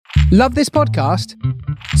Love this podcast?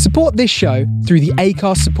 Support this show through the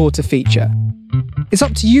Acast supporter feature. It's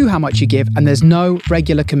up to you how much you give, and there's no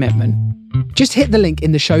regular commitment. Just hit the link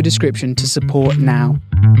in the show description to support now.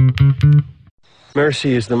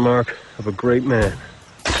 Mercy is the mark of a great man.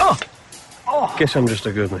 Oh! Oh! Guess I'm just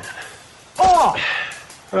a good man. Oh!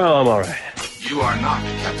 Well, I'm all right. You are not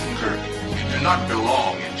Captain Kirk. You do not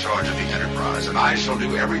belong in charge of the Enterprise, and I shall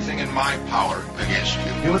do everything in my power against you.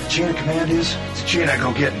 You know what the chain of command is? It's a chain I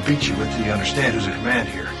go get and beat you with till you understand who's in command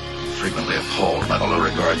here. Frequently appalled by the low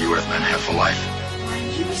regard you Earthmen have for life.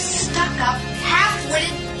 You stuck-up,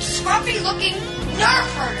 half-witted, scruffy-looking nerf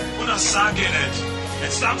herder. Put a sock in it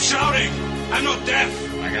and stop shouting. I'm not deaf.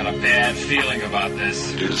 I got a bad feeling about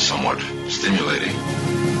this. It is somewhat stimulating.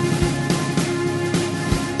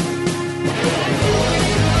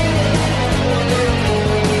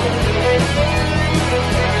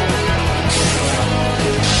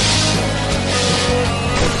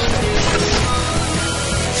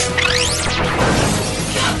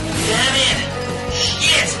 Damn it!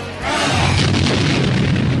 Shit!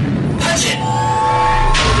 Punch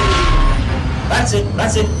it!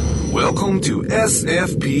 That's it. Welcome to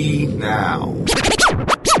SFP Now.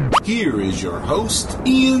 Here is your host,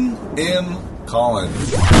 Ian M.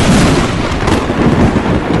 Collins.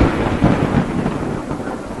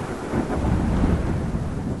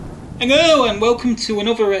 Hello and welcome to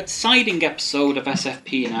another exciting episode of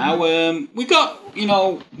SFP Now. We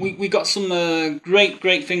got some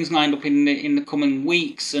great things lined up in the coming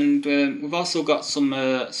weeks, and we've also got some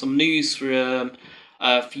news for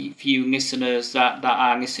a few listeners that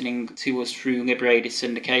are listening to us through Liberated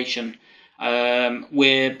Syndication.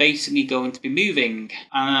 We're basically going to be moving,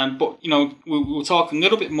 but we'll talk a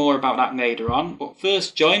little bit more about that later on. But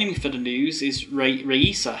first, joining me for the news is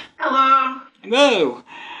Raisa. Hello.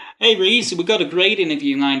 Hey Raisa, we've got a great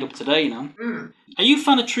interview lined up today now. Are you a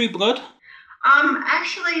fan of True Blood?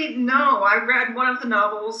 Actually, no. I read one of the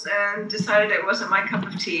novels and decided it wasn't my cup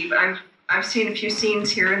of tea, but I've seen a few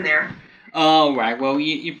scenes here and there. Oh, right. Well,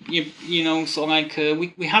 we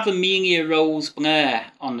have Amelia Rose Blair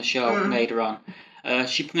on the show later on.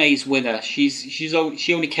 She plays Winner. She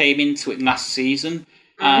only came into it last season,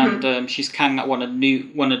 and she's kind of like one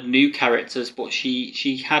of the new characters, but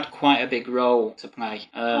she had quite a big role to play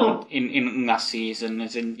in last season.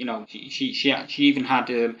 As in, she even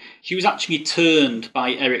had she was actually turned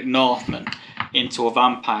by Eric Northman into a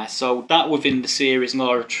vampire. So that within the series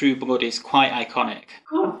lore of True Blood is quite iconic.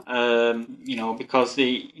 Cool. Because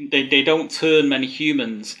they don't turn many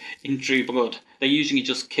humans in True Blood. They usually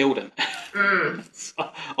just kill them,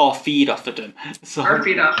 or feed off of them. Or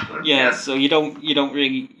feed off them. Yeah, so you don't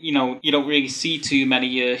really see too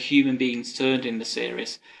many human beings turned in the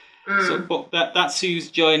series. So, but that's who's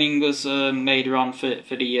joining us later on for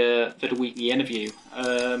the weekly interview.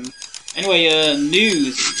 Anyway,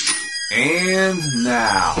 news. And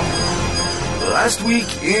now, last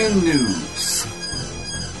week in news.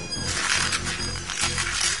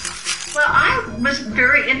 Well, I was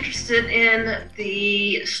very interested in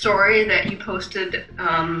the story that you posted.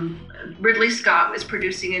 Ridley Scott was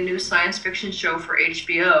producing a new science fiction show for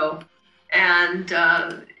HBO, and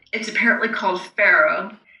it's apparently called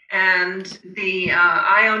Pharaoh. And the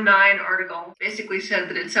IO9 article basically said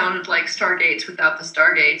that it sounded like Stargates without the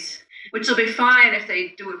Stargates, which will be fine if they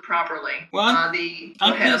do it properly. Well,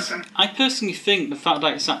 I personally think the fact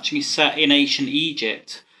that it's actually set in ancient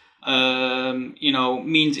Egypt,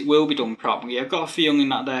 means it will be done properly. I've got a feeling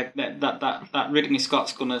that Ridley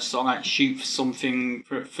Scott's going to sort of like shoot for something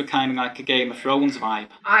for kind of like a Game of Thrones vibe.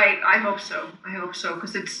 I hope so.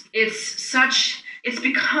 Because it's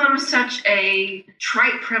become such a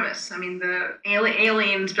trite premise. I mean, the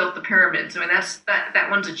aliens built the pyramids. I mean, that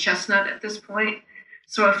one's a chestnut at this point.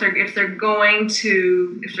 So if they're going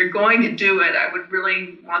to do it, I would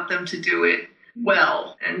really want them to do it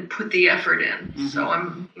well and put the effort in. So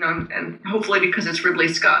and hopefully because it's Ridley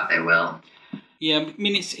Scott, they will. Yeah, I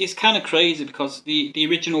mean it's kind of crazy because the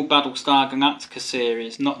original Battlestar Galactica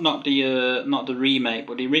series, not the remake,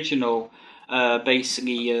 but the original,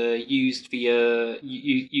 basically used the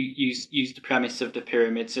premise of the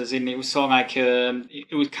pyramids, as in it was sort of like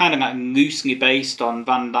it was kind of like loosely based on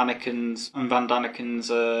Van Daniken's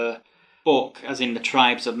book, as in the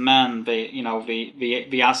tribes of men,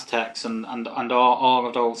 the Aztecs and all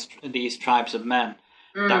of these tribes of men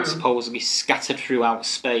that were supposedly scattered throughout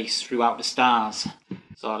space, throughout the stars,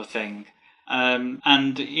 sort of thing.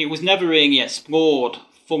 And it was never really explored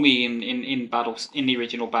funny in the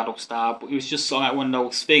original Battlestar, but it was just sort of like one of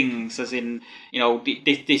those things, as in, you know,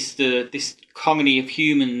 this colony of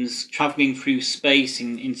humans traveling through space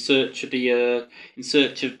in search of the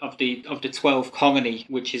 12th colony,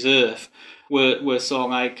 which is Earth. Were sort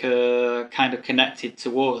of like kind of connected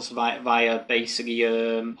to us via basically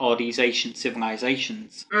all these ancient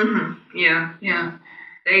civilizations. Mm-hmm. Yeah.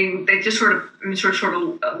 They just sort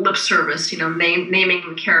of lip service, you know, naming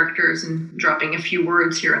the characters and dropping a few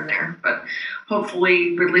words here and there. But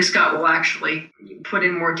hopefully Ridley Scott will actually put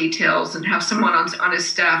in more details and have someone on his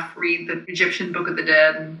staff read the Egyptian Book of the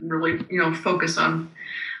Dead and really, you know, focus on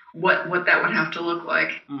what that would have to look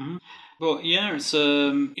like. Mm-hmm. But yeah, it's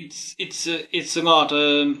a lot.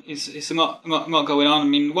 It's a lot going on. I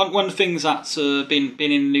mean, one of the things that's been in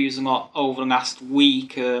the news a lot over the last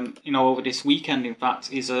week, over this weekend, in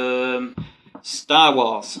fact, is Star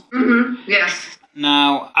Wars. Mm-hmm. Yes.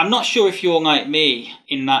 Now, I'm not sure if you're like me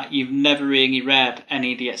in that you've never really read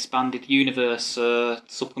any of the expanded universe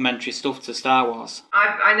supplementary stuff to Star Wars.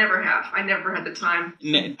 I never have. I never had the time.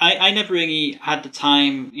 I never really had the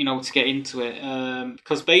time, you know, to get into it,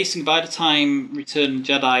 because basically by the time Return of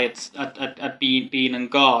the Jedi had been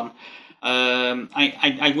and gone,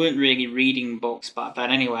 I weren't really reading books back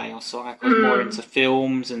then anyway. I was more into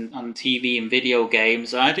films and TV and video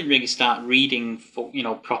games. I didn't really start reading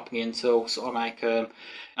properly until sort of like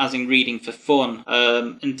as in reading for fun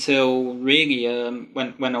until really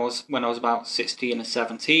when I was about 16 or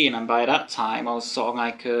 17, and by that time I was sort of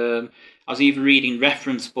like I was either reading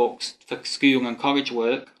reference books for school and college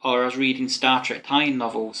work, or I was reading Star Trek tie-in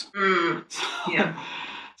novels. Yeah.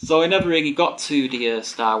 So I never really got to the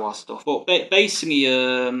Star Wars stuff. But basically,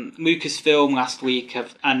 Lucasfilm last week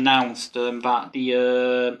have announced that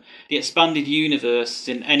the expanded universe,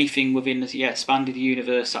 and anything within the expanded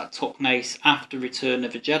universe that took place after Return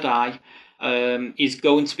of the Jedi, is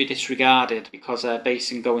going to be disregarded because they're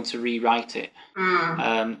basically going to rewrite it.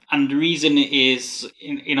 And the reason is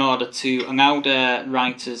in order to allow their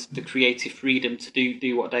writers the creative freedom to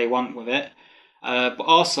do what they want with it. But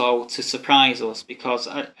also to surprise us, because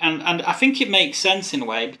and I think it makes sense in a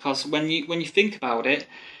way, because when you think about it,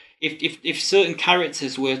 if certain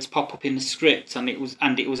characters were to pop up in the script and it was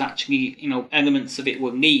actually, you know, elements of it were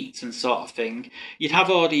leaked and sort of thing, you'd have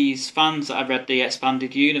all these fans that have read the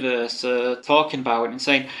expanded universe talking about it and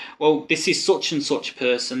saying, well, this is such and such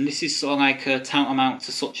person, this is sort of like tantamount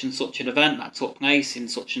to such and such an event that took place in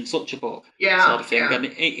such and such a book, sort of thing, and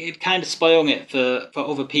it kind of spoiled it for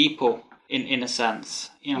other people. In a sense,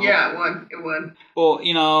 you know. Yeah, it would. But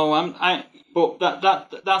you know, but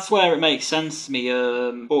that's where it makes sense to me.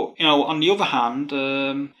 But you know, on the other hand,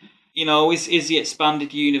 you know, is the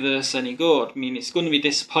expanded universe any good? I mean, it's going to be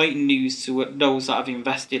disappointing news to those that have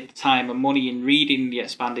invested the time and money in reading the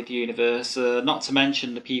expanded universe. Not to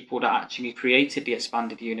mention the people that actually created the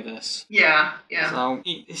expanded universe. Yeah. So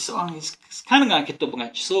it's kind of like a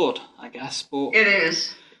double-edged sword, I guess. But it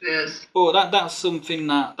is. But that's something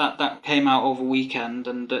that came out over the weekend,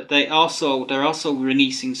 and they're also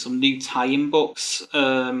releasing some new tie-in books, which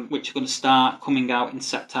are going to start coming out in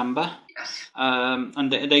September. Yes.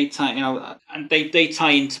 And they tie, you know, and they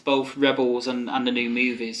tie into both Rebels and the new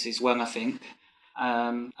movies as well, I think.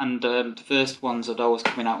 And the first ones of those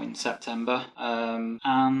coming out in September.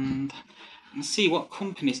 And let's see what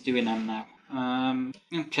company's doing them now.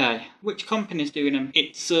 Okay, which company's doing them?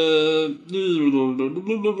 It's the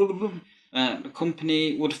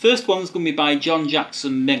company. Well, the first one's going to be by John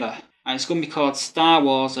Jackson Miller, and it's going to be called Star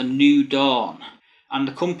Wars: A New Dawn. And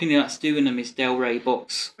the company that's doing them is Del Rey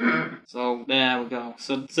Books. So there we go.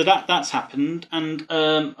 So that's happened. And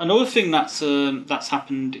another thing that's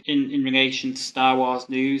happened in relation to Star Wars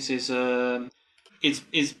news is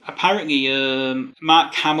apparently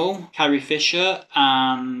Mark Hamill, Carrie Fisher,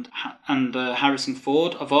 and Harrison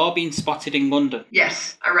Ford have all been spotted in London.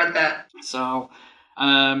 Yes, I read that. So,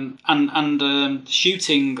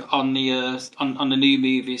 shooting on the new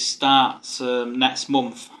movies starts next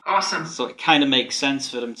month. Awesome. So it kind of makes sense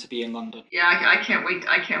for them to be in London. Yeah, I can't wait.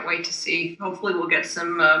 I can't wait to see. Hopefully, we'll get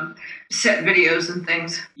some set videos and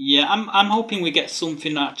things. Yeah, I'm hoping we get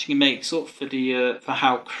something that actually makes up for for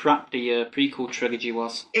how crap the prequel trilogy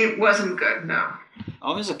was. It wasn't good, no.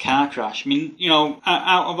 Oh, it was a car crash. I mean, you know,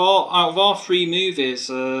 out of all three movies,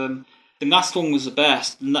 the last one was the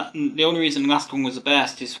best. And the only reason the last one was the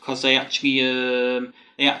best is because they actually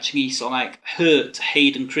sort of like hurt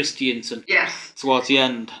Hayden Christensen. Yes. Towards the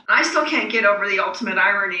end. I still can't get over the ultimate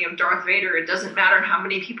irony of Darth Vader. It doesn't matter how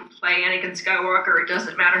many people play Anakin Skywalker. It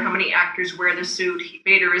doesn't matter how many actors wear the suit.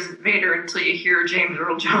 Vader isn't Vader until you hear James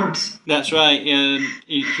Earl Jones. That's right.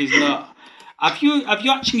 He's not. Have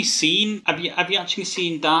you actually seen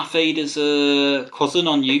Darth Vader's cousin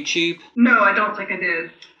on YouTube? No, I don't think I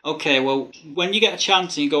did. Okay, well, when you get a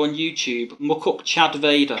chance and you go on YouTube, look up Chad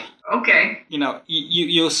Vader. Okay. You know,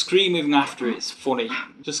 you'll scream even after it. It's funny.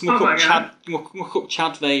 Just look up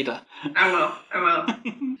Chad Vader. I will.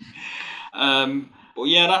 But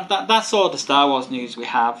yeah, that's all the Star Wars news we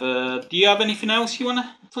have. Do you have anything else you want to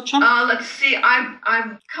touch on? Let's see. I've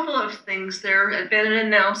a couple of things. There had been an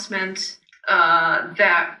announcement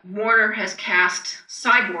that Warner has cast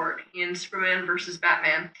Cyborg in Superman vs.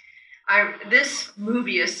 Batman. This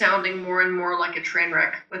movie is sounding more and more like a train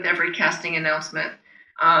wreck with every casting announcement.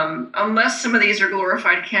 Unless some of these are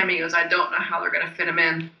glorified cameos, I don't know how they're going to fit them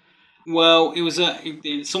in. Well, it was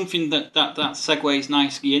something that segues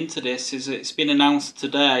nicely into this. Is it's been announced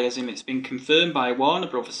today, as in it's been confirmed by Warner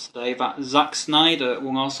Brothers today, that Zack Snyder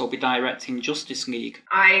will also be directing Justice League.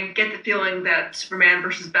 I get the feeling that Superman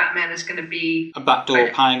vs. Batman is going to be a backdoor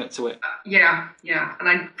pilot to it. Yeah, and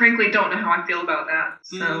I frankly don't know how I feel about that.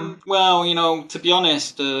 So, well, you know, to be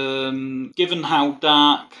honest, given how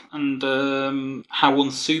dark and how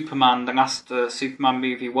un-Superman the last Superman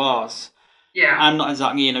movie was. Yeah. I'm not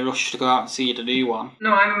exactly in a rush to go out and see the new one.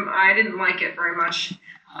 No, I didn't like it very much.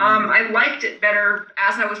 I liked it better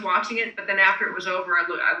as I was watching it, but then after it was over, I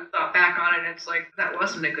thought back on it, and it's like, that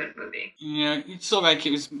wasn't a good movie. Yeah, it's sort of like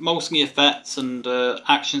it was mostly effects and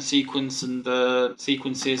action sequences and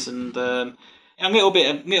a little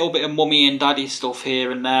bit of mummy and daddy stuff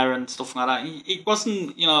here and there and stuff like that. It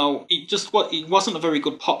wasn't, you know, it wasn't a very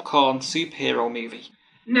good popcorn superhero movie.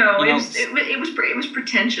 No, it was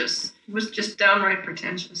pretentious. It was just downright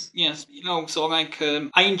pretentious. Yes, you know, so like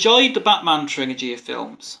I enjoyed the Batman trilogy of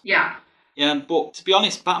films. Yeah. Yeah, but to be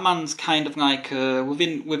honest, Batman's kind of like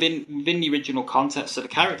within the original context of the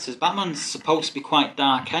characters, Batman's supposed to be quite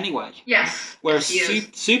dark anyway. Yes. Whereas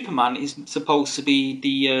Superman is supposed to be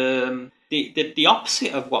the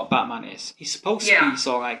opposite of what Batman is. He's supposed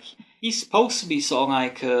to be sort of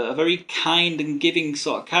like a very kind and giving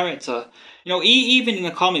sort of character. You know, even in the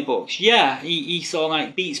comic books, he sort of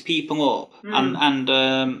like beats people up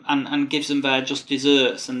and gives them their just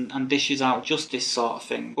desserts and dishes out justice sort of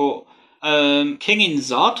thing. But King in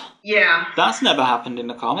Zod, that's never happened in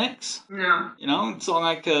the comics. No, you know, sort of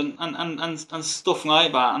like and stuff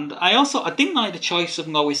like that. And I didn't like the choice of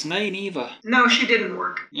Lois Lane either. No, she didn't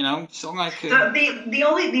work. You know, sort of like the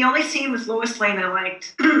only scene with Lois Lane I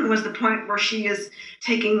liked was the point where she is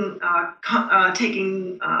taking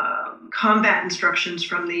combat instructions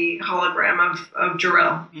from the hologram of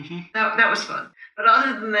Jor-El. Mm-hmm. That was fun. But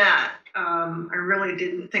other than that, I really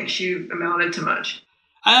didn't think she amounted to much.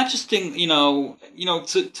 I just think, you know,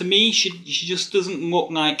 to me, she just doesn't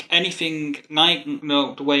look like anything like, you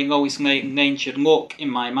know, the way Lois Lane should look in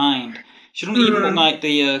my mind. She doesn't even look like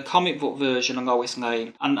the comic book version of Lois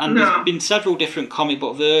Lane. And there's been several different comic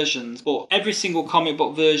book versions, but every single comic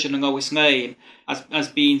book version of Lois Lane has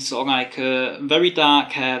been sort of like a very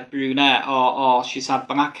dark-haired brunette, or she's had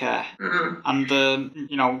black hair. Mm-hmm. And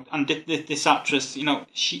you know, and this actress, you know,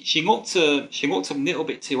 she looked a little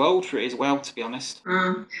bit too old for it as well, to be honest.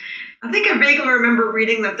 I think I vaguely remember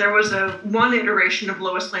reading that there was one iteration of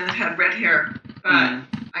Lois Lane that had red hair, but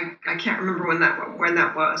I can't remember when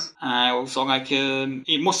that was. Also, like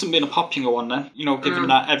it mustn't have been a popular one then, you know, given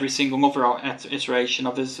that every single other iteration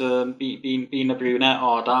of his being a brunette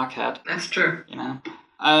or dark-haired. That's true. You know.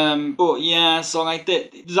 But yeah, so like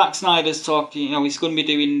Zack Snyder's talking, you know, he's going to be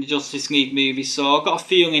doing the Justice League movie, so I've got a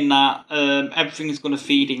feeling that everything is going to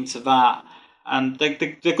feed into that. And they're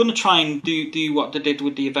going to try and do what they did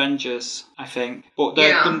with the Avengers, I think. But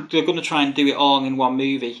they're going to try and do it all in one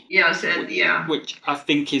movie. Which I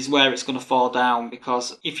think is where it's going to fall down,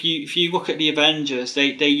 because if you look at the Avengers,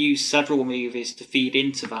 they use several movies to feed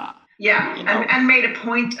into that. Yeah, you know? and made a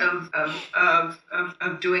point of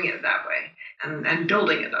doing it that way and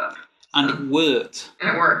building it up. And it worked.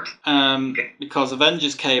 Because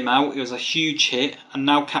Avengers came out, it was a huge hit, and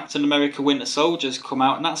now Captain America Winter Soldier's come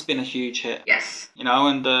out, and that's been a huge hit. Yes. You know,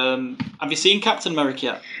 and have you seen Captain America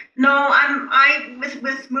yet? No,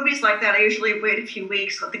 with movies like that, I usually wait a few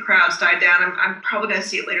weeks, let the crowds die down. I'm probably going to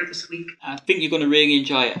see it later this week. I think you're going to really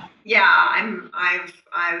enjoy it. Yeah, I've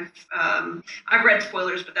read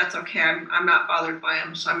spoilers, but that's okay. I'm not bothered by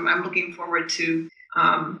them, so I'm looking forward to.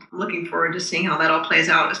 Looking forward to seeing how that all plays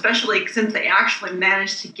out, especially since they actually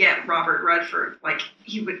managed to get Robert Redford, like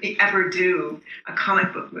he would ever do a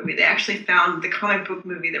comic book movie. They actually found the comic book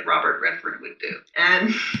movie that Robert Redford would do.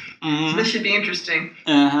 And so this should be interesting.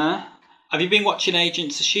 Uh-huh. Have you been watching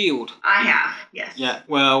Agents of S.H.I.E.L.D.? I have. Yes. Yeah,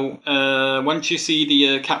 well, once you see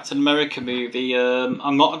the Captain America movie, a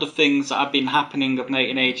lot of the things that have been happening of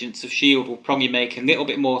making Agents of S.H.I.E.L.D. will probably make a little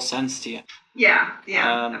bit more sense to you. Yeah.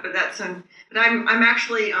 But that's but I'm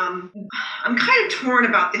actually I'm kind of torn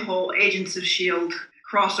about the whole Agents of S.H.I.E.L.D.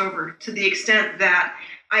 crossover, to the extent that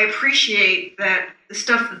I appreciate that the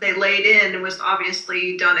stuff that they laid in was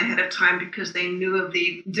obviously done ahead of time because they knew of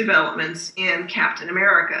the developments in Captain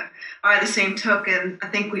America. By the same token, I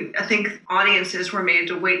think audiences were made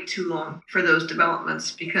to wait too long for those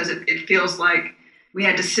developments, because it feels like we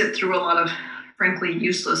had to sit through a lot of, frankly,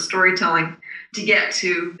 useless storytelling to get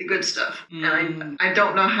to the good stuff. And I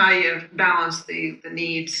don't know how you balance the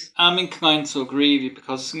needs. I'm inclined to agree with you,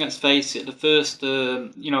 because let's face it, the first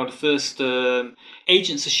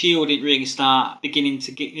Agents of S.H.I.E.L.D. didn't really start beginning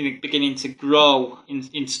to grow in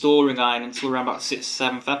storyline until around about 6th,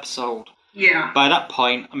 7th episode. Yeah. By that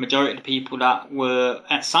point, a majority of the people that were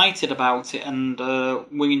excited about it and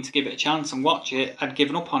willing to give it a chance and watch it had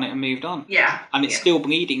given up on it and moved on. Yeah. And it's still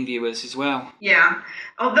bleeding viewers as well. Yeah.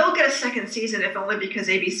 Oh, they'll get a second season, if only because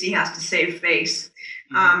ABC has to save face.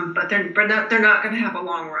 But they're not going to have a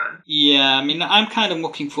long run. Yeah, I mean, I'm kind of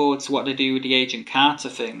looking forward to what they do with the Agent Carter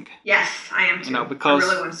thing. Yes, I am too. Because I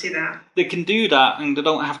really want to see that. They can do that, and they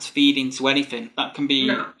don't have to feed into anything. That can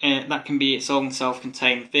be its own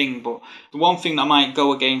self-contained thing. But the one thing that might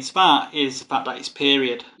go against that is the fact that it's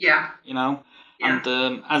period. Yeah. Yeah.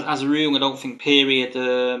 And as a rule, I don't think period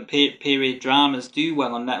dramas do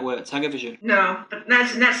well on network television. No, but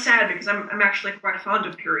that's sad, because I'm actually quite fond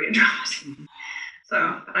of period dramas. So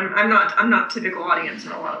I'm not typical audience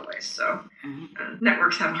in a lot of ways. So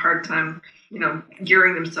networks have a hard time,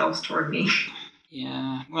 gearing themselves toward me.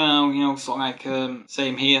 Yeah, well, sort of like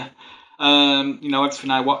same here. Everything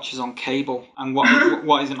I watch is on cable, and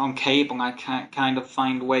what isn't on cable, I can't kind of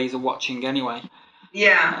find ways of watching anyway.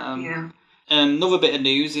 Yeah. Another bit of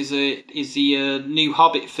news is the new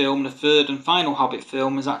Hobbit film, the third and final Hobbit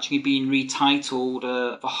film, has actually been retitled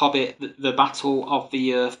The Hobbit, the Battle of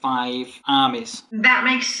the Five Armies. That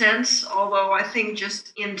makes sense, although I think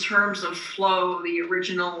just in terms of flow, the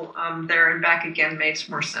original There and Back Again makes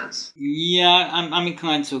more sense. Yeah, I'm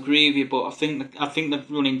inclined to agree with you, but I think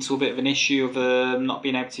they've run into a bit of an issue of not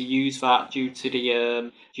being able to use that due to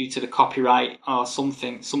the copyright or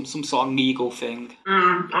something, some sort of legal thing.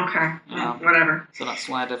 Okay. Whatever. So that's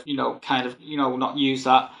why they've, not used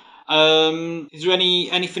that. Is there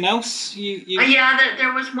anything else?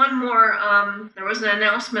 There was one more. There was an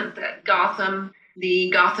announcement that the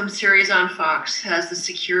Gotham series on Fox has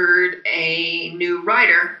secured a new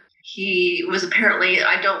writer. He was apparently,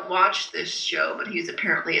 I don't watch this show, but he's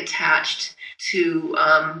apparently attached to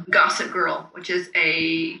Gossip Girl, which is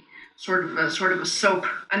a sort of a soap,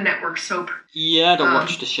 a network soap. Yeah, I don't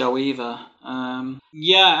watch the show either.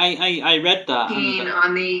 I read that. Keen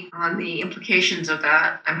on the implications of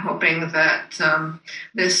that. I'm hoping that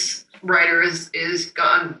this writer is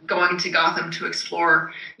going to Gotham to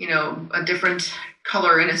explore, a different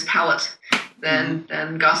color in his palette than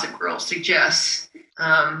Gossip Girl suggests.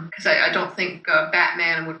 Because I don't think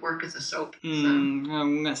Batman would work as a soap.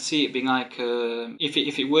 Let's see it being like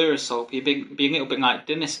if it were a soap, it'd be a little bit like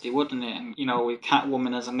Dynasty, wouldn't it? And, with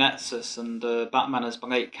Catwoman as a Nexus and Batman as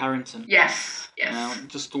Blake Carrington. Yes.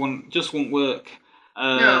 Just won't work.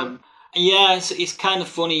 No. Yeah, it's kind of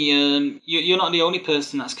funny. You're not the only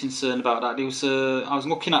person that's concerned about that. I was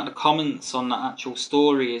looking at the comments on that actual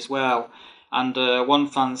story as well, and one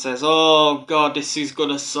fan says, "Oh God, this is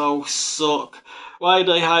gonna so suck. Why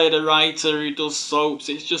they hired a writer who does soaps?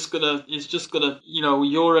 It's just gonna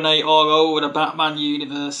urinate all over the Batman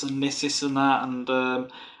universe and this and that." And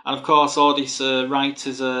of course, all these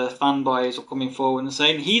writers, fanboys, are coming forward and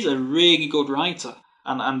saying he's a really good writer.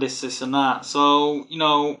 And this and that. So,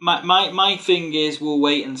 my thing is we'll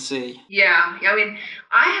wait and see. Yeah, I mean,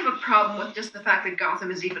 I have a problem with just the fact that Gotham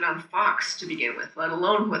is even on Fox to begin with, let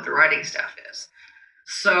alone what the writing staff is.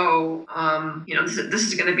 So, this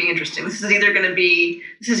is going to be interesting. This is either going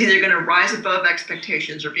to rise above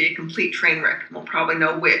expectations or be a complete train wreck. We'll probably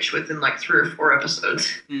know which within like 3 or 4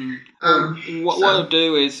 episodes. What I'll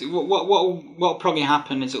do is what'll probably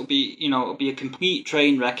happen is it'll be a complete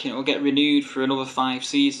train wreck and it'll get renewed for another 5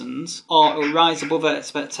 seasons, or it'll rise above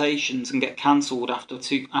expectations and get cancelled after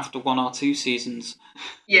 1 or 2 seasons.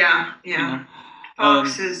 Yeah.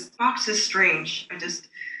 Fox is strange.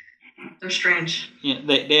 They're strange. Yeah,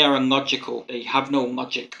 they are illogical. They have no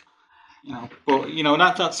logic. But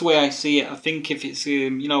that's the way I see it. I think if it's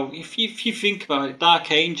if you think about it, Dark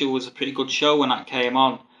Angel was a pretty good show when that came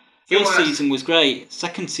on. First season was great.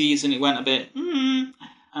 Second season it went a bit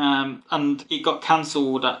and it got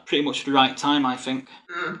cancelled at pretty much the right time, I think.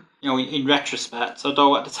 in retrospect.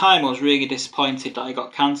 Although at the time I was really disappointed that it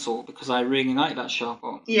got cancelled because I really liked that show.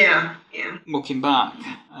 But yeah. Looking back,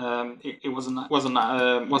 it wasn't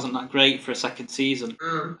that great for a second season.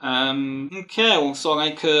 Okay, well, so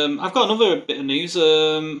I've got another bit of news.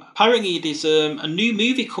 Apparently there's a new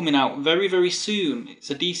movie coming out very, very soon. It's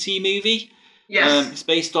a DC movie. Yes. It's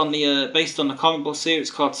based on the comic book series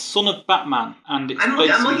called Son of Batman, and I'm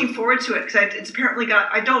looking forward to it because it's apparently got.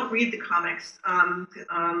 I don't read the comics,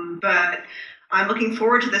 but I'm looking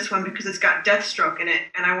forward to this one because it's got Deathstroke in it,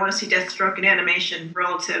 and I want to see Deathstroke in animation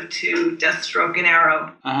relative to Deathstroke and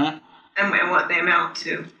Arrow, and what they amount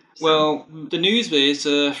to. Well, the news is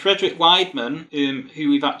Frederick Weidman, who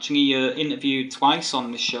we've actually interviewed twice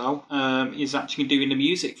on the show, is actually doing the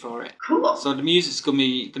music for it. Cool. So the music's gonna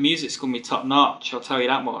be top notch. I'll tell you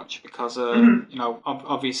that much because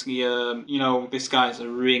obviously this guy's a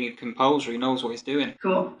really good composer. He knows what he's doing.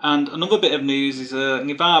 Cool. And another bit of news is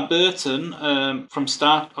LeVar Burton from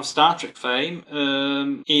Star Trek fame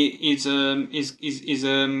he's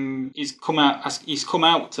come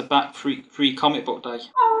out to back free comic book day.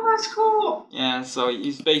 Oh, that's cool. Yeah, so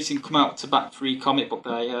he's basically come out to back free comic book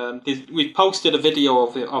day. We've posted a video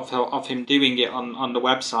of him doing it on the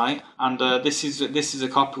website, and this is a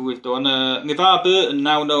copy we've done. LeVar Burton,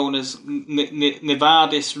 now known as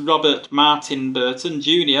Nevadis Robert Martin Burton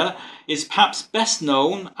Jr., is perhaps best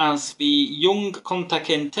known as the young Kunta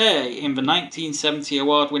Kinte in the 1970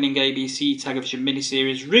 award-winning ABC television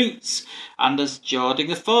miniseries Roots, and as Geordi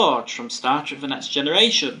LaForge from Star Trek: The Next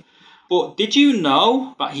Generation. But did you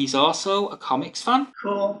know that he's also a comics fan?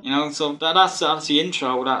 Cool. So that's the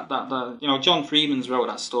intro. That John Freeman's wrote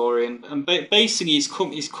that story, and basically he's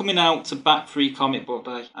coming out to back free comic book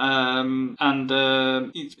day, and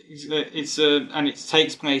it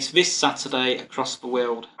takes place this Saturday across the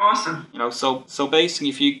world. Awesome. So basically,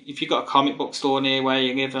 if you got a comic book store near where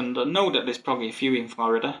you live, and I know that there's probably a few in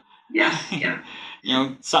Florida. Yeah.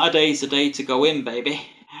 Saturday's the day to go in, baby.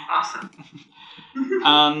 Awesome.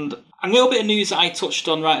 And a little bit of news that I touched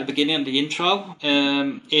on right at the beginning of the intro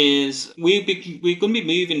is we're going to be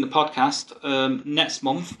moving the podcast next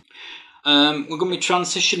month. We're going to be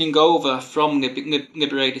transitioning over from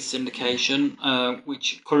Liberated Syndication,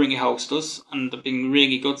 which currently hosts us and have been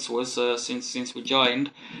really good to us since we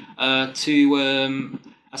joined, to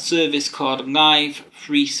a service called Live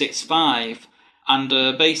 365. And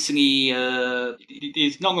basically,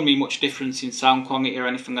 there's not going to be much difference in sound quality or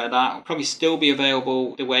anything like that. It'll probably still be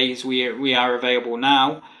available the ways we are available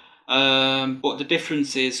now. But the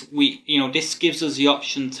difference is this gives us the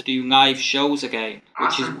option to do live shows again,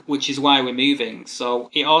 which is why we're moving. So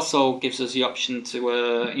it also gives us the option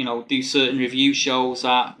to do certain review shows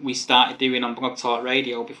that we started doing on Blog Talk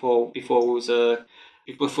Radio before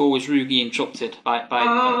it was rudely interrupted by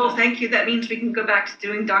thank you. That means we can go back to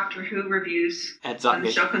doing Doctor Who reviews. Exactly. When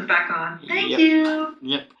the show comes back on. Thank you.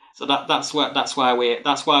 Yep. So that's why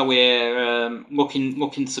we're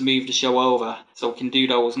looking to move the show over, so we can do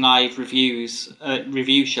those live review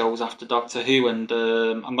shows after Doctor Who and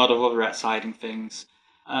a lot of other exciting things.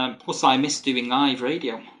 Plus, I miss doing live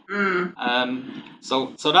radio.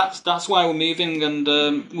 So that's why we're moving, and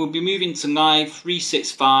we'll be moving to Live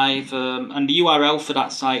 365, and the URL for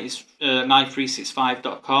that site is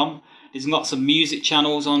live365.com. There's lots of music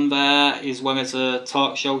channels on there, as well as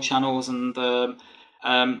talk show channels, and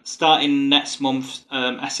starting next month,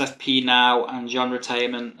 SFP Now and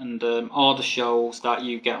Genretainment and all the shows that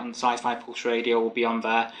you get on Sci-Fi Pulse Radio will be on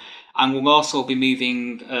there. And we'll also be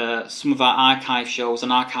moving some of our archive shows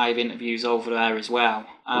and archive interviews over there as well.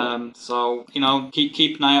 So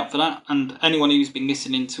keep an eye out for that. And anyone who's been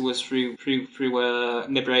listening to us through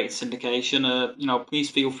Liberated Syndication, please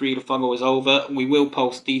feel free to follow us over. We will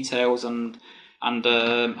post details and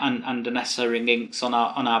the necessary links on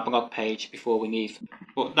our blog page before we leave.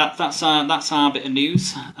 But that's our bit of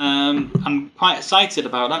news. I'm quite excited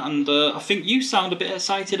about that, and I think you sound a bit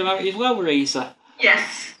excited about it as well, Reza.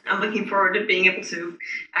 Yes, I'm looking forward to being able to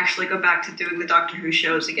actually go back to doing the Doctor Who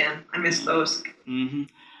shows again. I miss those. Mm-hmm.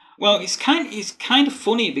 Well, it's kind of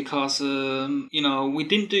funny because we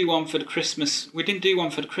didn't do one for the Christmas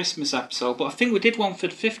episode, but I think we did one for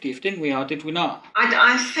the 50th, didn't we, or did we not?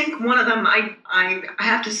 I think one of them. I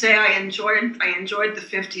have to say I enjoyed the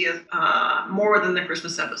 50th more than the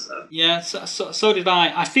Christmas episode. Yeah, so did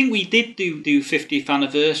I. I think we did do 50th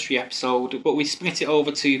anniversary episode, but we split it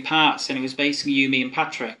over 2 parts, and it was basically you, me, and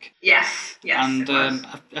Patrick. Yes. And it was.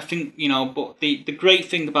 I think but the great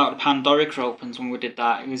thing about the Pandorica Opens when we did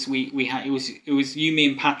that is we had it was you, me,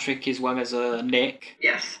 and Patrick as well as Nick.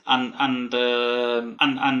 Yes. And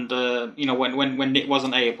you know, when Nick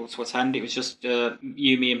wasn't able to attend, it was just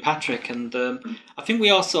you, me, and Patrick. And I think we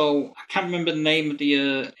also, I can't remember the name of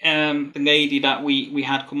the lady that we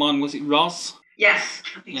had come on. Was it Roz? Yes,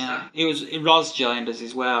 I think so. It was Roz joined us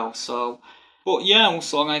as well. So, but yeah,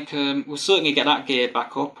 also like we'll certainly get that geared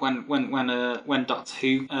back up when Doctor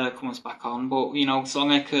Who comes back on. But you know, so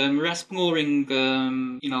like we're exploring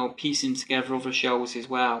you know, piecing together other shows as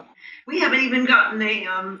well. We haven't even gotten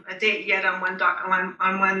a date yet on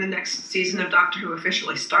when the next season of Doctor Who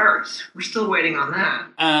officially starts. We're still waiting on that.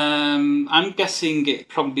 I'm guessing it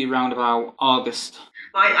probably around about August.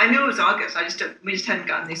 Well, I knew it was August. We just hadn't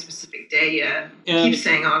gotten a specific day yet. Keep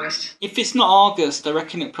saying August. If it's not August, I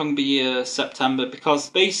reckon it'll probably be September, because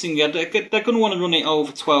basically they're going to want to run it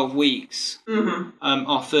over 12 weeks,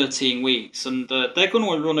 or 13 weeks, and they're going to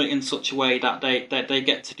want to run it in such a way that they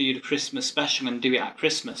get to do the Christmas special and do it at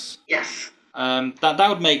Christmas. Yes. That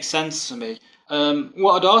would make sense to me.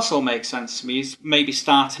 What would also make sense to me is maybe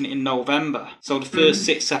starting in November. So the first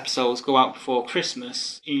 6 episodes go out before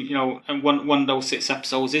Christmas, you know, and one of those 6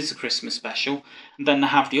 episodes is a Christmas special, and then they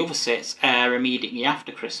have the other 6 air immediately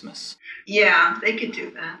after Christmas. Yeah, they could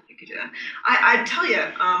do that. I tell you,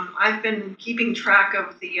 I've been keeping track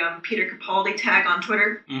of the Peter Capaldi tag on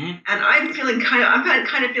Twitter, and I'm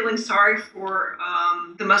kind of feeling sorry for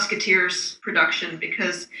the Musketeers production,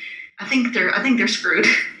 because I think they're screwed.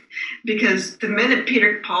 Because the minute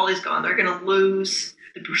Peter Capaldi's gone, they're going to lose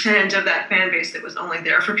the percentage of that fan base that was only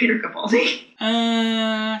there for Peter Capaldi.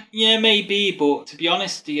 Yeah, maybe, but to be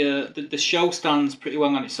honest, the show stands pretty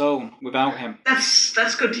well on its own without him.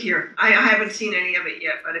 That's good to hear. I haven't seen any of it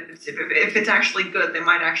yet, but if it's actually good, they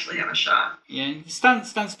might actually have a shot. Yeah, it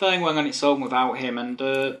stands very well on its own without him, and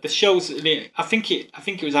the show's, I think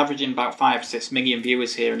it was averaging about 5 or 6 million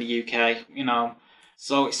viewers here in the UK. You know.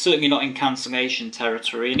 So it's certainly not in cancellation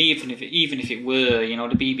territory, and even if it were, you know,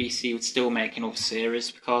 the BBC would still make another series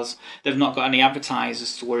because they've not got any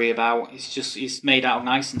advertisers to worry about. It's made out of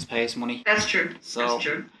license payers' money. That's true. So that's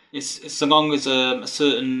true. It's so long as a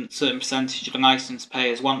certain percentage of the license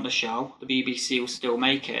payers want the show, the BBC will still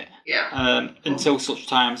make it. Yeah. Until such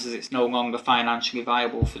times as it's no longer financially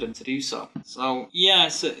viable for them to do so. So yeah,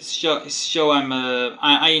 it's a show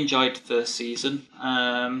I enjoyed the first season.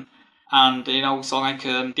 And you know, so like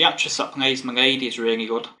the actress that plays Milady is really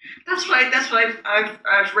good. That's what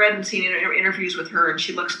I've read and seen in interviews with her, and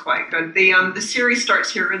she looks quite good. The series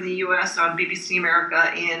starts here in the US on BBC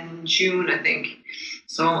America in June, I think.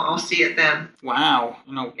 So I'll see it then. Wow,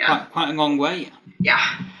 you know, quite a long way. Yeah.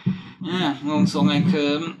 Yeah, well, so like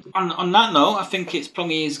on that note, I think it's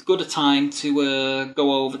probably as good a time to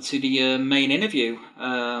go over to the main interview,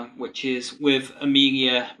 which is with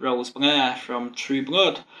Amelia Rose Blair from True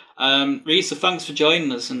Blood. Risa, thanks for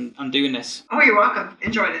joining us and doing this. Oh, you're welcome.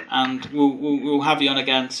 Enjoyed it. And we'll have you on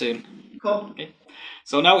again soon. Cool. Okay.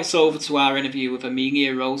 So now it's over to our interview with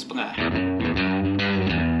Amelia Rose Blair.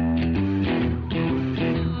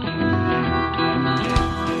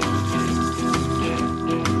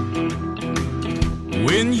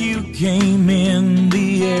 When you came in,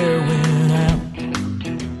 the air went out,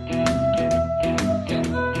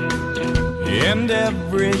 and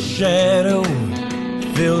every shadow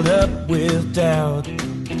filled up with doubt.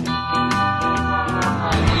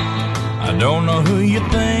 I don't know who you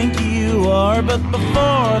think you are, but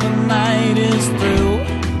before the night is through,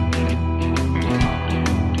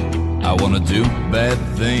 I wanna do bad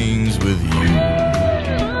things with you.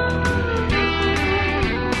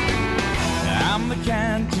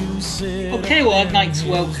 Okay, well, I'd like to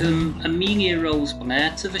welcome Amelia Rose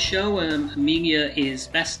Blair to the show. Amelia is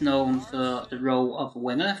best known for the role of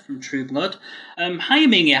Winner from True Blood. Hi,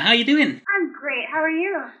 Amelia. How are you doing? I'm great. How are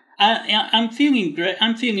you? I'm feeling great.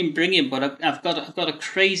 I'm feeling brilliant, but I've got a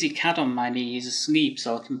crazy cat on my knee. He's asleep,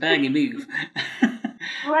 so I can barely move.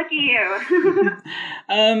 Lucky you.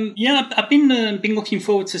 Yeah, I've been looking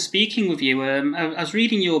forward to speaking with you. I was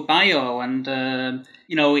reading your bio, and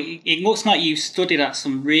you know, it looks like you studied at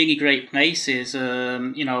some really great places.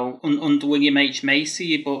 You know, under William H.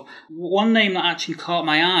 Macy. But one name that actually caught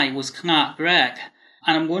my eye was Clark Gregg,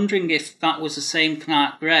 and I'm wondering if that was the same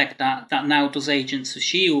Clark Gregg that now does Agents of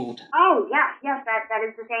S.H.I.E.L.D. Oh yes, Yes, that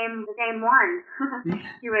is the same one.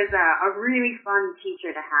 He was a really fun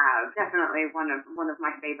teacher to have. Definitely one of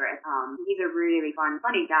my favorites. He's a really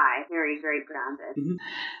funny guy. Very, very grounded.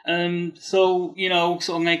 So,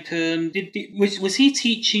 sort of like, was he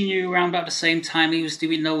teaching you around about the same time he was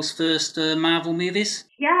doing those first Marvel movies?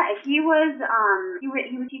 Yeah, he was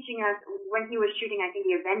teaching us when he was shooting, I think,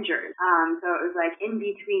 the Avengers. So it was like in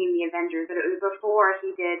between the Avengers, but it was before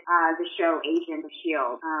he did the show Agents of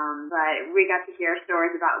S.H.I.E.L.D. But we got to hear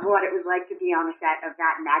stories about what it was like to be on a set of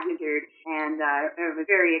that magnitude, and it was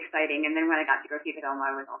very exciting. And then when I got to go see the film,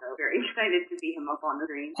 I was also very excited to see him up on the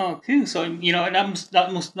screen. Oh, cool! So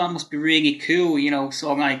that must be really cool.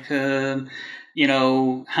 Sort of like.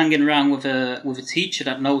 Hanging around with a teacher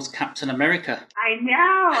that knows Captain America. I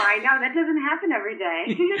know. That doesn't happen every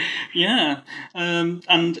day. Yeah. And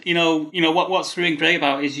what's really great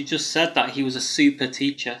about it is you just said that he was a super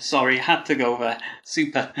teacher. Sorry, I had to go there.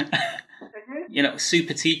 Super.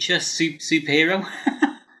 Super teacher, superhero.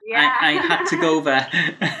 Yeah. I had to go there.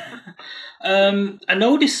 I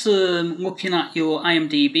noticed looking at your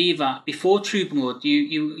IMDb that before True Blood,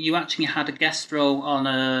 you actually had a guest role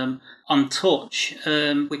on Touch,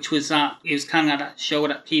 which was it was kind of that show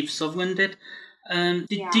that Keith Sutherland did.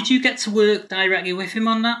 Did you get to work directly with him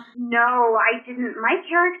on that? No, I didn't. My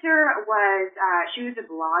character was, she was a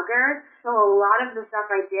blogger, so a lot of the stuff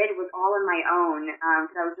I did was all on my own,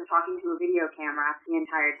 because I was just talking to a video camera the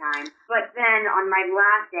entire time. But then on my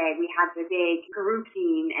last day, we had the big group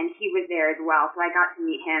scene, and he was there as well, so I got to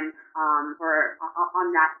meet him on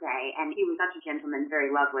that day, and he was such a gentleman,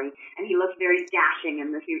 very lovely, and he looked very dashing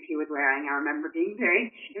in the suit he was wearing. I remember being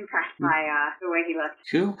very impressed by the way he looked.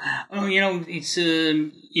 Cool. Oh, it's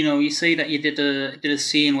you say that you did a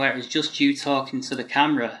scene where it was just you talking to the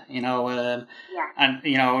camera, yeah. And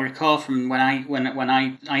I recall from when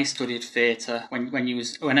I studied theatre,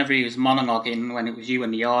 whenever he was monologuing, when it was you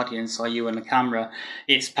and the audience or you and the camera,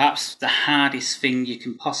 it's perhaps the hardest thing you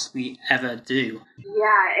can possibly ever do.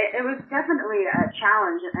 Yeah, it was definitely a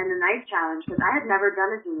challenge, and a nice challenge, because I had never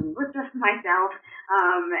done a scene with just myself,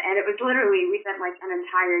 and it was literally, we spent like an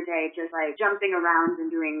entire day just like jumping around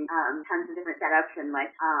and doing tons of different setups and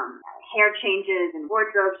like hair changes and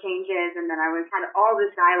wardrobe changes, and then I had all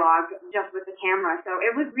this dialogue just with the camera, so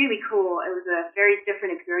it was really cool. It was a very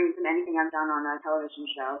different experience than anything I've done on a television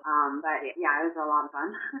show, but it was a lot of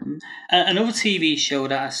fun. Another TV show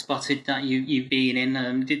that I spotted that you've been in,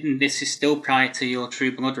 this is still prior to your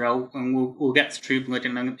True Blood role, and we'll get to True Blood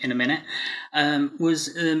in a minute,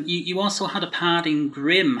 was you also had a part in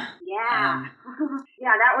Grimm. Yeah.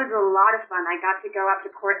 Yeah, that was a lot of fun. I got to go up to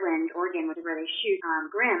Portland, Oregon, which is where they shoot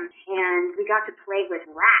Grimm, and we got to play with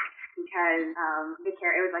rats, because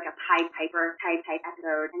it was like a Pied Piper type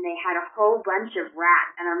episode, and they had a whole bunch of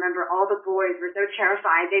rats, and I remember all the boys were so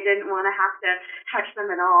terrified they didn't want to have to touch them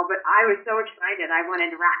at all, but I was so excited. I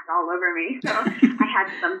wanted rats all over me, so I had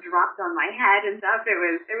some dropped on my head and stuff. It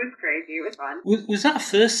was crazy. It was fun. Was that a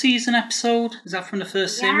first season episode? Was that from the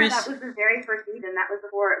first series? Yeah, that was the very first season. That was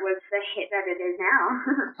before it was the hit that it is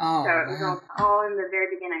now. Oh, so it was all in the very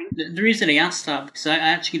beginning. The reason I asked that, because I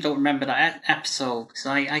actually don't remember that episode, because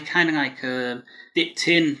I kind of like dipped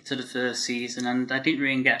into the first season, and I didn't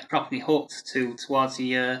really get properly hooked towards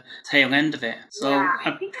the tail end of it. So yeah,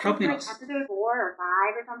 I think probably it was like episode 4 or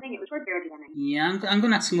 5 or something. It was towards the very beginning. Yeah, I'm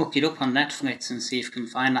going to have to look it up on Netflix and see if I can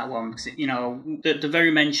find that one, because the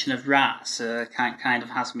very mention of rats kind of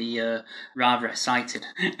has me rather excited.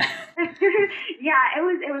 Yeah, it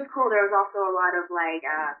was cool. There was also a lot of like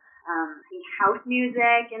house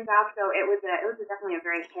music and stuff, so it was definitely a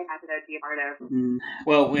very hit episode to be a part of.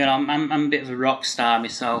 Well, I'm a bit of a rock star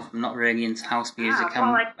myself. I'm not really into house music. I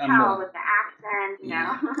can tell with the accent,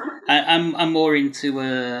 I'm more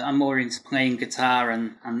into playing guitar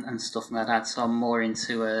and stuff like that. So I'm more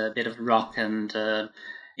into a bit of rock and.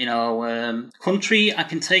 Country, I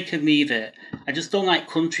can take or leave it. I just don't like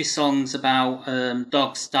country songs about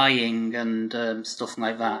dogs dying and stuff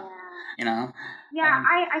like that. Yeah,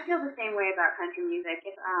 I feel the same way about country music.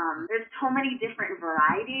 There's so many different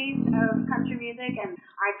varieties of country music, and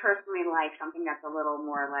I personally like something that's a little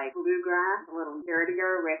more like bluegrass, a little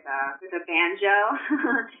dirtier with a banjo.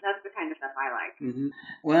 That's the kind of stuff I like. Mm-hmm.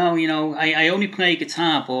 Well, I only play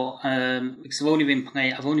guitar, but because I've only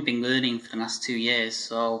been learning for the last 2 years,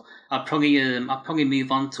 so I'll probably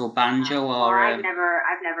move on to a banjo or.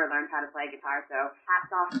 I've never learned how to play guitar, so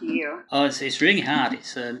hats off to you. Oh, it's really hard.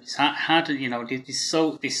 It's hard.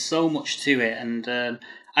 There's so much to it, and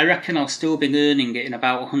I reckon I'll still be learning it in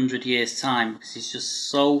about 100 years' time, because it's just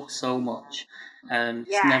so much.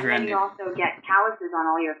 It's never and then ending. you also get calluses on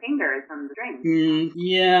all your fingers from the string.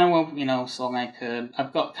 Yeah, well, so like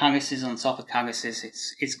I've got calluses on top of calluses.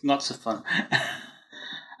 It's lots of fun.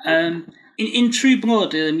 In True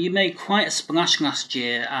Blood, you made quite a splash last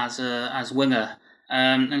year as Willa.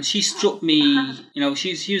 And she struck me.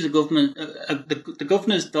 She was the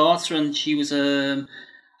governor's daughter, and she was and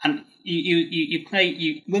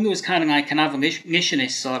Willa was kind of like an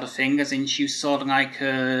abolitionist sort of thing, as in she was sort of like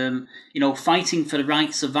fighting for the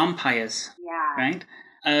rights of vampires. Yeah. Right.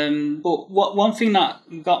 But one thing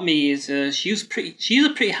that got me is she's a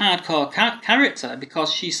pretty hardcore character,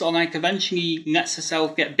 because she sort of like eventually lets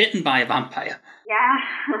herself get bitten by a vampire. Yeah.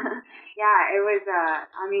 Yeah, it was,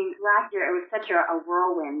 last year it was such a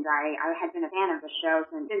whirlwind. I had been a fan of the show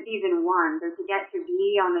since season 1, so to get to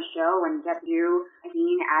be on the show and get to do a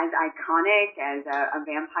scene as iconic as a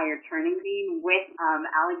vampire turning scene with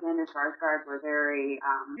Alexander Skarsgård was very,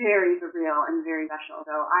 very surreal and very special.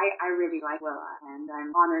 So I really like Willa, and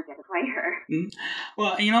I'm honored to play her.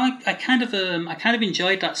 Well, I kind of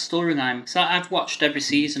enjoyed that storyline, because I've watched every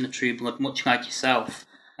season of True Blood, much like yourself.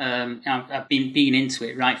 I've been into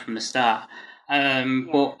it right from the start,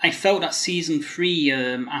 but I felt that season 3,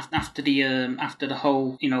 after the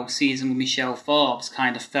whole season with Michelle Forbes,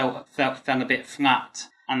 kind of fell a bit flat.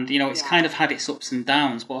 And it's kind of had its ups and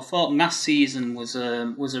downs, but I thought last season was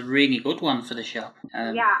a really good one for the show.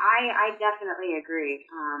 I definitely agree.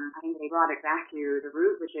 I think they brought it back to the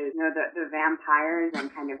root, which is the vampires, and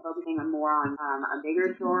kind of focusing more on a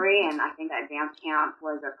bigger story. And I think that Vamp Camp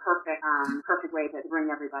was a perfect way to bring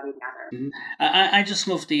everybody together. I just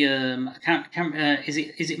love the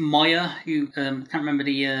is it Moyer who can't remember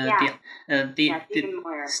Stephen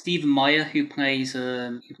Moyer. Stephen Moyer, who plays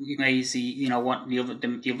the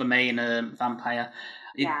other main vampire.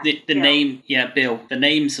 The name, Bill. The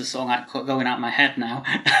names are sort of like going out my head now.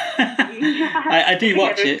 I do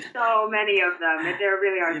watch it. So many of them. There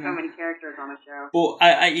really are so many characters on the show. But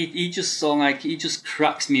he just sort of like, he just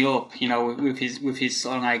cracks me up, with his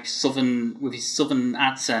sort of like southern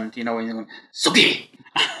accent. He's going Suki.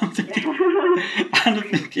 I'm thinking,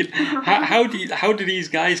 how do these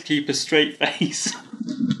guys keep a straight face?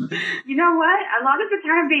 You know what? A lot of the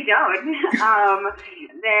time they don't.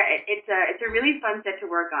 It's a really fun set to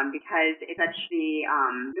work on, because it's such the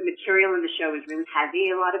material in the show is really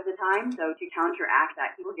heavy a lot of the time. So to counteract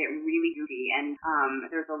that, people get really goofy, and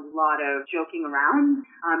there's a lot of joking around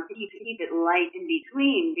to keep it light in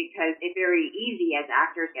between, because it's very easy as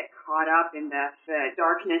actors get caught up in the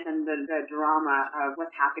darkness and the drama of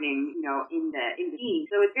what's happening, in the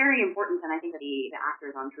scene. So it's very important, and I think that the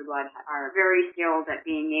actors on True Blood are very skilled at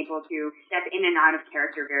being able to step in and out of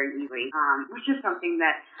character very easily, which is something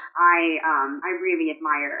that I really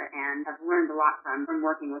admire and have learned a lot from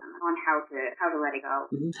working with them on how to let it go.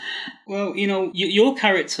 Mm-hmm. Well, your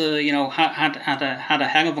character, had a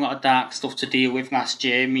hell of a lot of dark stuff to deal with last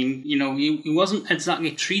year. I mean, he wasn't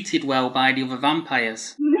exactly treated well by the other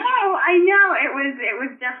vampires. No, I know. It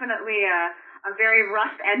was definitely a very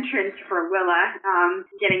rough entrance for Willa,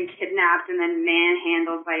 getting kidnapped and then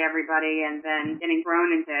manhandled by everybody, and then getting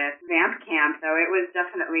thrown into Vamp Camp. So it was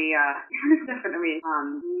definitely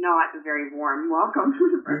not a very warm welcome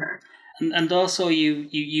for her. And also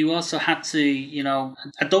you also had to,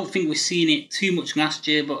 I don't think we've seen it too much last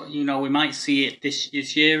year, but we might see it this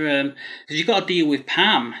year, because you've got to deal with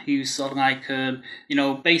Pam, who's sort of like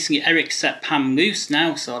basically Eric set Pam loose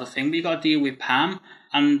now, sort of thing. But you've got to deal with Pam.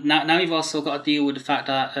 And now you've also got to deal with the fact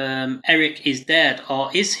that Eric is dead,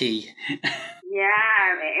 or is he?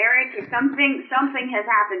 Yeah, Eric, something has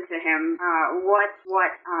happened to him. What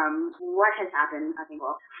has happened? I think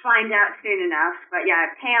we'll find out soon enough. But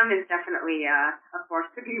yeah, Pam is definitely a force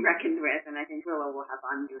to be reckoned with, and I think Willow will have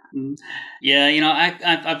fun doing that. Yeah,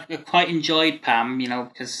 I've quite enjoyed Pam,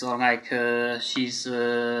 because sort of like she's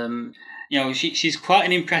she's quite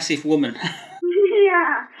an impressive woman.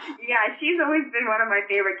 Yeah, she's always been one of my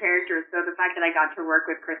favorite characters, so the fact that I got to work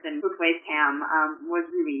with Kristen, who plays Pam, was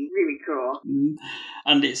really, really cool.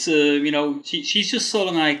 And it's, she's just sort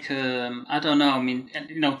of like, I don't know, I mean,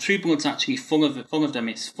 True Blood's actually full of them.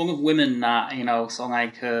 It's full of women that, sort of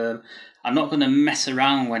like, I'm not going to mess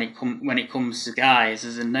around when it comes to guys,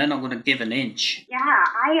 as in they're not going to give an inch. Yeah,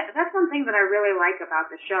 that's one thing that I really like about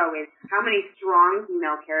the show is how many strong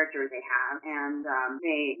female characters they have, and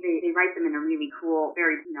they write them in a really cool,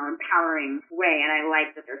 very empowering way, and I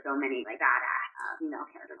like that there's so many like badass female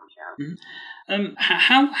characters on the show. Mm-hmm.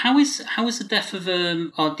 How is the death of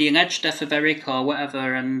or the alleged death of Eric or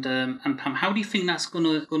whatever and Pam? How do you think that's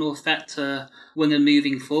gonna affect Winger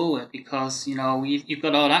moving forward? Because you've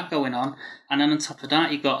got all that going on, and then on top of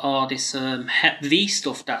that you've got all this Hep V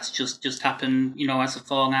stuff that's just happened. As a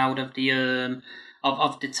fallout of the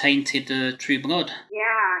of the tainted True Blood.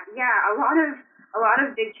 Yeah, a lot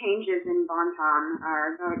of big changes in Bonton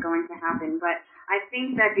are going to happen, but I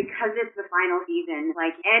think that because it's the final season,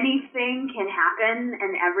 like, anything can happen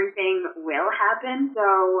and everything will happen. So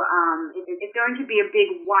it's going to be a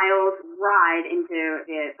big wild ride into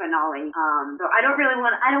the finale. So I don't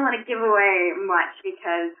want to give away much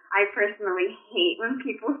because I personally hate when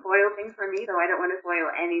people spoil things for me. So I don't want to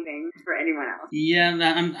spoil anything for anyone else. Yeah,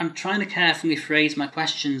 I'm trying to carefully phrase my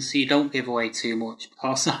questions so you don't give away too much,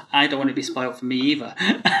 because I don't want to be spoiled for me either.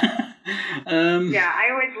 Yeah, I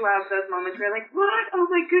always love those moments where you're like, what? Oh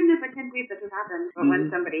my goodness, I can't believe this has happened. But when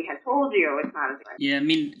somebody has told you, it's not as bad. Yeah, I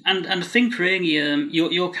mean, and I think really,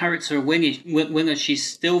 your character Winger, she's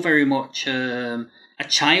still very much a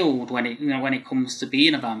child when it comes to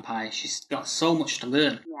being a vampire. She's got so much to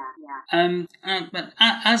learn. Yeah. But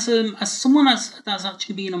as someone that's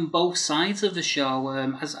actually been on both sides of the show,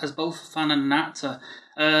 as both a fan and an actor,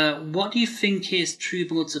 what do you think is True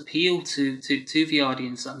Blood's appeal to the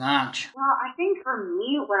audience at large? Well, I think for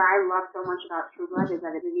me, what I love so much about True Blood is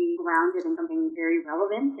that it's really grounded in something very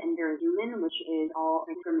relevant and very human, which is all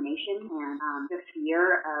discrimination and the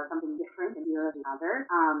fear of something different and fear of the other.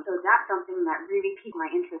 So that's something that really piqued my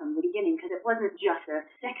interest from the beginning, because it wasn't just a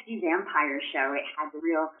sexy vampire show. It had the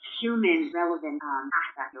real human, relevant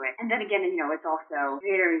aspect to it. And then again, it's also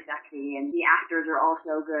very sexy, and the actors are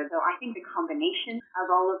also good. So I think the combination of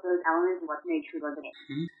all of those elements is what made True Blood the hit.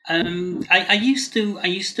 Are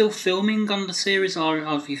you still filming on the series, or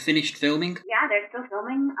have you finished filming? Yeah, they're still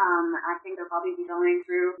filming. I think they'll probably be filming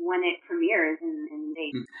through when it premieres in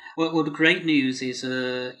May. Well, the great news is,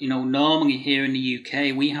 normally here in the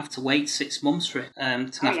UK we have to wait 6 months for it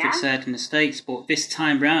to have it's aired in the States. But this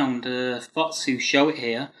time round, Fox, who show it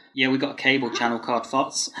here, we got a cable channel called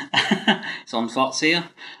Fox. It's on Fox here.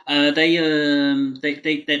 They're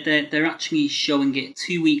actually showing it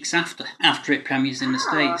 2 weeks after it premieres in the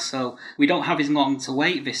States. So we don't have as long to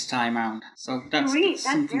wait this time round. So that's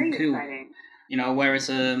something cool. Exciting. Whereas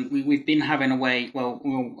we've been having to wait. Well,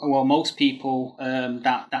 most people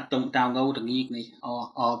that don't download illegally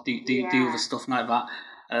or do other stuff like that.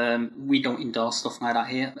 We don't endorse stuff like that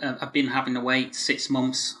here. I've been having to wait 6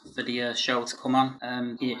 months for the show to come on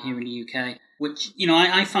here in the UK, which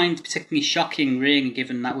I find particularly shocking, really,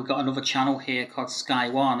 given that we've got another channel here called Sky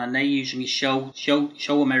One, and they usually show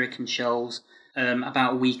American shows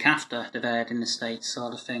about a week after they've aired in the States,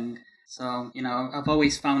 sort of thing. So, I've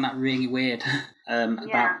always found that really weird. Well, I'm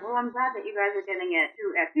glad that you guys are getting it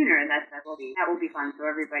sooner, and that will be fun, so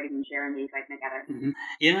everybody can share in the excitement together. Mm-hmm.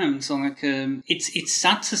 Yeah, so it's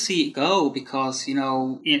sad to see it go, because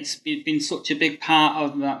it's been such a big part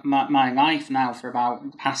of my life now for about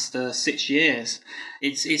the past 6 years.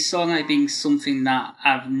 It's sort of like being something that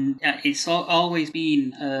it's always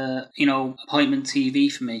been appointment TV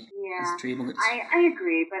for me. Yeah, I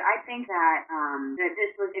agree, but I think that that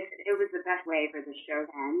it was the best way for the show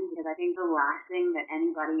to end, because I think the last thing that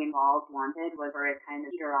anybody involved wanted was for it kind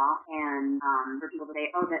of peter off and for people to say,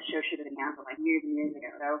 oh, that show should have been canceled like years and years ago.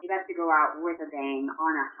 So you have to go out with a bang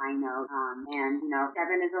on a high note, and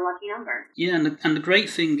 7 is a lucky number. Yeah, and the great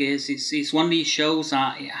thing is it's one of these shows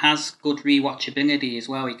that it has good rewatchability as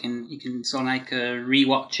well. You can sort of like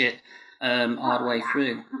rewatch it all the way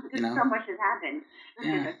through. So much has happened.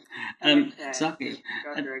 Yeah, exactly.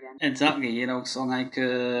 Exactly. So like,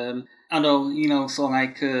 I know, so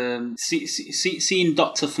like, seeing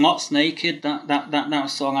Dr. Flotz naked. That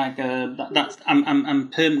was so like, that's I'm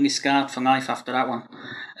permanently scarred for life after that one.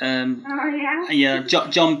 Yeah,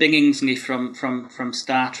 John Billingsley from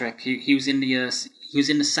Star Trek. He was in the. He was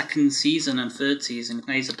in the second season and third season. He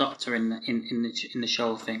plays a doctor in the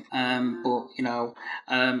show, I think. But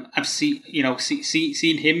I've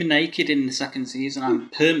seen him naked in the second season. I'm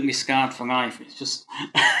permanently scarred for life. It's just,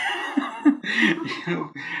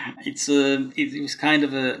 it's kind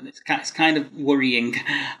of worrying.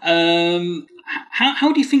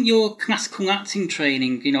 How do you think your classical acting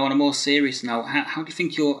training, on a more serious note, how do you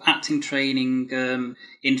think your acting training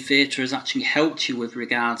in theatre has actually helped you with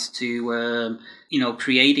regards to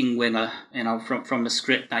creating Winger, from the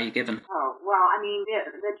script that you're given? Oh, well, I mean,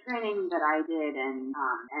 the training that I did and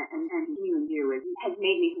continue to do has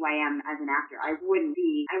made me who I am as an actor. I wouldn't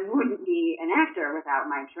be an actor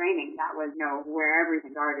without my training. That was where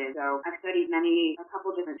everything started. So I've studied a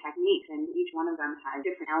couple different techniques, and each one of them has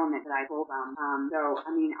different elements that I pull from. So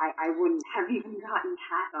I mean, I wouldn't have even gotten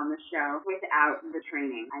cast on the show without the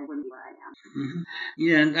training. I wouldn't be where I am. Mm-hmm.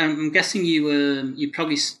 Yeah, and I'm guessing you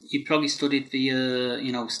probably studied the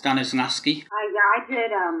Stanislavski. Yeah, I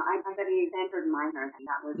did. I studied Sanford Meisner, and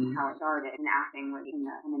that was how it started in acting in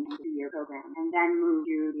an 2-year program, and then moved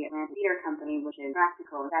to the Atlanta Theater Company, which is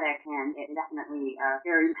practical aesthetic, and it's definitely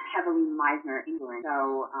very heavily Meisner influence.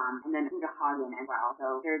 So, and then Uta Hagen as well.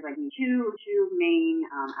 So there's like two main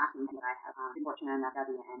acting that I have been fortunate enough to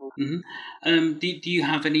be in. Mm-hmm. Do you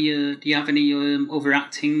have any other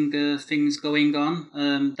acting things going on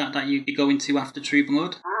that you go into after True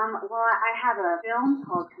Blood? Well, I have a film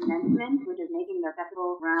called Commencement, which is making the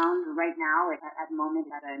festival round right now. It's at the moment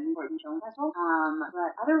at a Newport Beach Film Festival.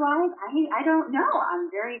 But otherwise, I don't know. I'm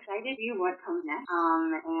very excited to see what comes next.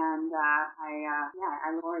 And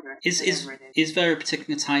I look forward to it. Is there a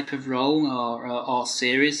particular type of role or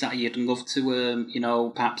series that you'd love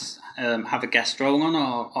to perhaps have a guest role on,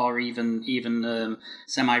 or even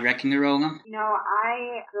semi-regular role on?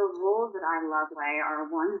 The roles that I love to play are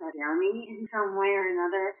ones that scare me in some way or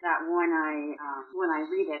another. That when I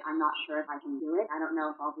read it, I'm not sure if I can do it. I don't know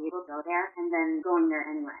if I'll be able to go there, and then going there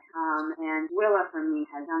anyway. And Willa for me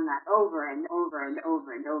has done that over and over and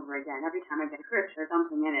over and over again. Every time I get a script, there's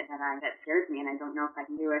something in it that scares me, and I don't know if I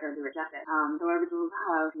can do it or do it justice. So I would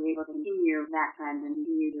love to be able to continue that trend and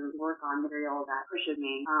continue to work on material that pushes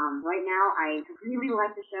me. Right now, I really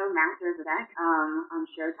like the show Masters of X on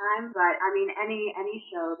Showtime, but I mean any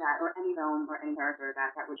show or any film or any character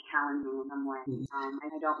that would challenge me in some way.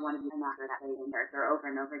 I don't want to be an actor that plays in character over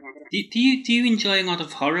and over again. Do you enjoy a lot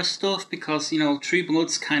of horror stuff? Because True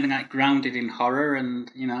Blood's kind of like grounded in horror,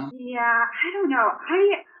 and Yeah, I don't know.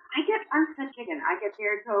 I'm such chicken. I get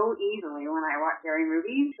scared so easily when I watch scary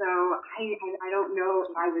movies, so I don't know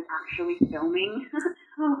if I was actually filming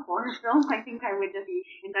a horror film. I think I would just be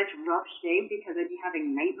in such rough shape because I'd be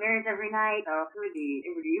having nightmares every night, so it would be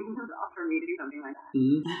rough for me to do something like that.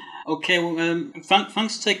 Mm-hmm. Okay, well,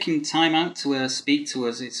 thanks for taking time out to speak to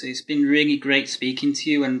us. It's been really great speaking to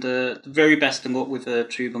you, and the very best of luck with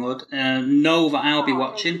True Blood. Know that I'll be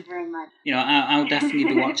watching. Thank you very much. I'll definitely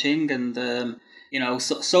be watching, and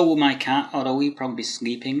so will my cat, although he'll probably be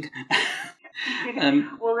sleeping.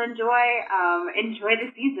 Well, enjoy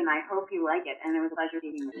the season. I hope you like it, and it was a pleasure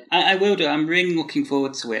being with you. I will do. I'm really looking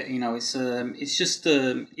forward to it. It's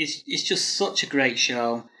just such a great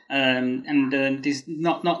show. And there's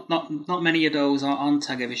not many of those on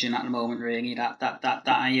television at the moment, really. That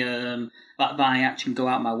I actually go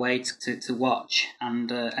out my way to watch and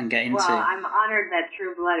get into. Well, I'm honored that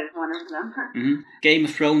True Blood is one of them. Mm-hmm. Game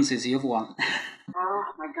of Thrones is the other one. Oh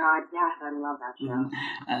my God! Yes, I love that show.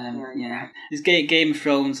 Yeah, there's Game of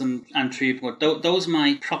Thrones and True Blood. Those are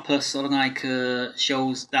my proper sort of like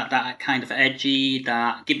shows that are kind of edgy,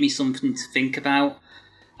 that give me something to think about.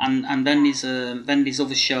 And then there's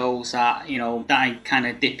other shows that that I kind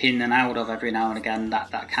of dip in and out of every now and again.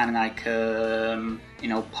 That kind of like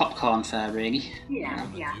popcorn fare, really. Yeah.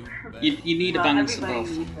 You need a balance of both.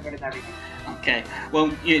 Okay,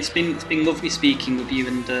 well, it's been lovely speaking with you,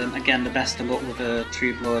 and again, the best of luck with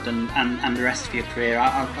True Blood and the rest of your career.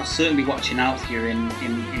 I'll certainly be watching out for you in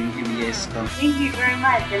the years to come. Thank you very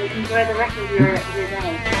much, and enjoy the rest of your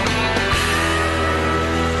day.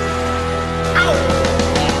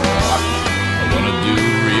 I wanna do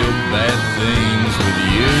real bad things with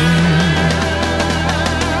you.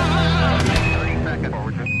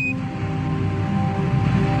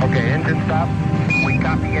 Okay, engine stop. We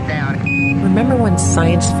copy you down. Remember when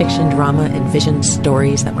science fiction drama envisioned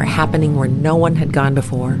stories that were happening where no one had gone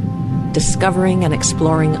before, discovering and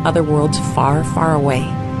exploring other worlds far, far away?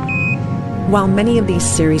 While many of these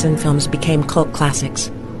series and films became cult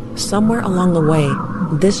classics, somewhere along the way,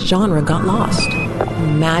 this genre got lost.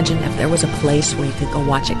 Imagine if there was a place where you could go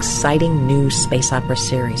watch exciting new space opera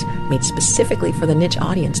series made specifically for the niche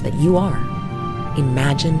audience that you are.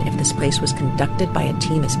 Imagine if this place was conducted by a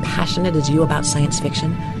team as passionate as you about science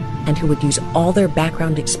fiction and who would use all their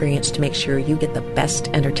background experience to make sure you get the best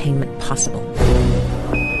entertainment possible.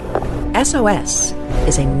 SOS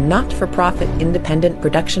is a not-for-profit independent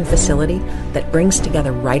production facility that brings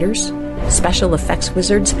together writers, special effects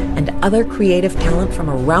wizards, and other creative talent from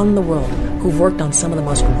around the world who've worked on some of the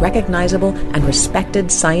most recognizable and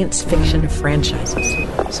respected science fiction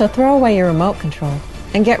franchises. So throw away your remote control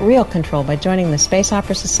and get real control by joining the Space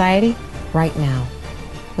Opera Society right now.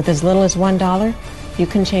 With as little as $1, You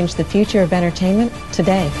can change the future of entertainment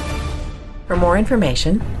today. For more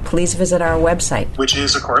information, please visit our website, which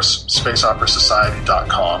is, of course,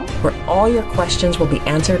 spaceoperasociety.com, where all your questions will be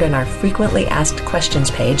answered in our frequently asked questions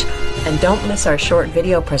page. And don't miss our short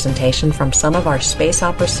video presentation from some of our space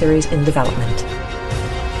opera series in development.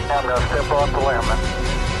 I'm going to step off the limb.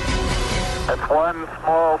 That's one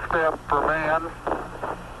small step for man,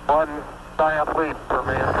 one giant leap for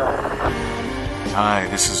mankind. Hi,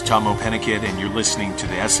 this is Tom O'Pennicott, and you're listening to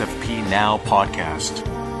the SFP Now podcast.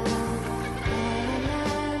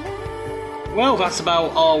 Well, that's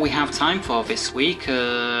about all we have time for this week.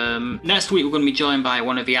 Next week we're going to be joined by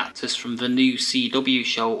one of the actors from the new CW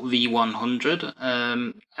show, The 100.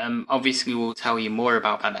 Obviously we'll tell you more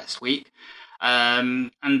about that next week.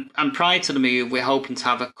 And prior to the move, we're hoping to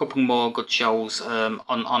have a couple more good shows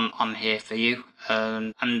on here for you.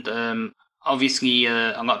 Obviously,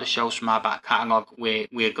 a lot of the shows from our back catalogue,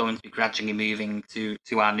 we're going to be gradually moving to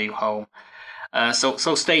our new home.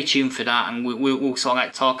 So stay tuned for that, and we'll sort of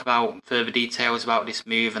like talk about further details about this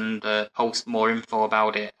move and post more info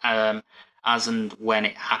about it as and when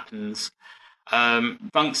it happens.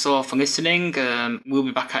 Thanks all for listening. We'll be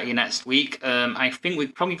back at you next week. I think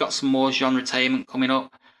we've probably got some more genre-tainment coming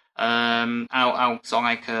up. I'll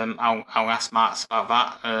ask Mark about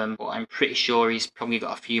that, but I'm pretty sure he's probably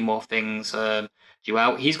got a few more things due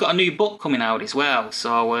out. He's got a new book coming out as well,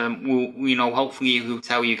 so we'll hopefully we'll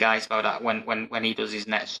tell you guys about that when he does his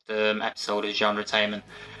next episode of Genretainment.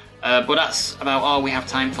 But that's about all we have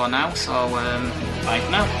time for now, so bye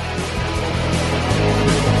for now.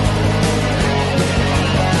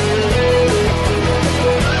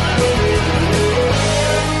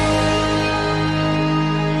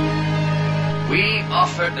 We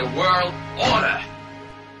offered the world order.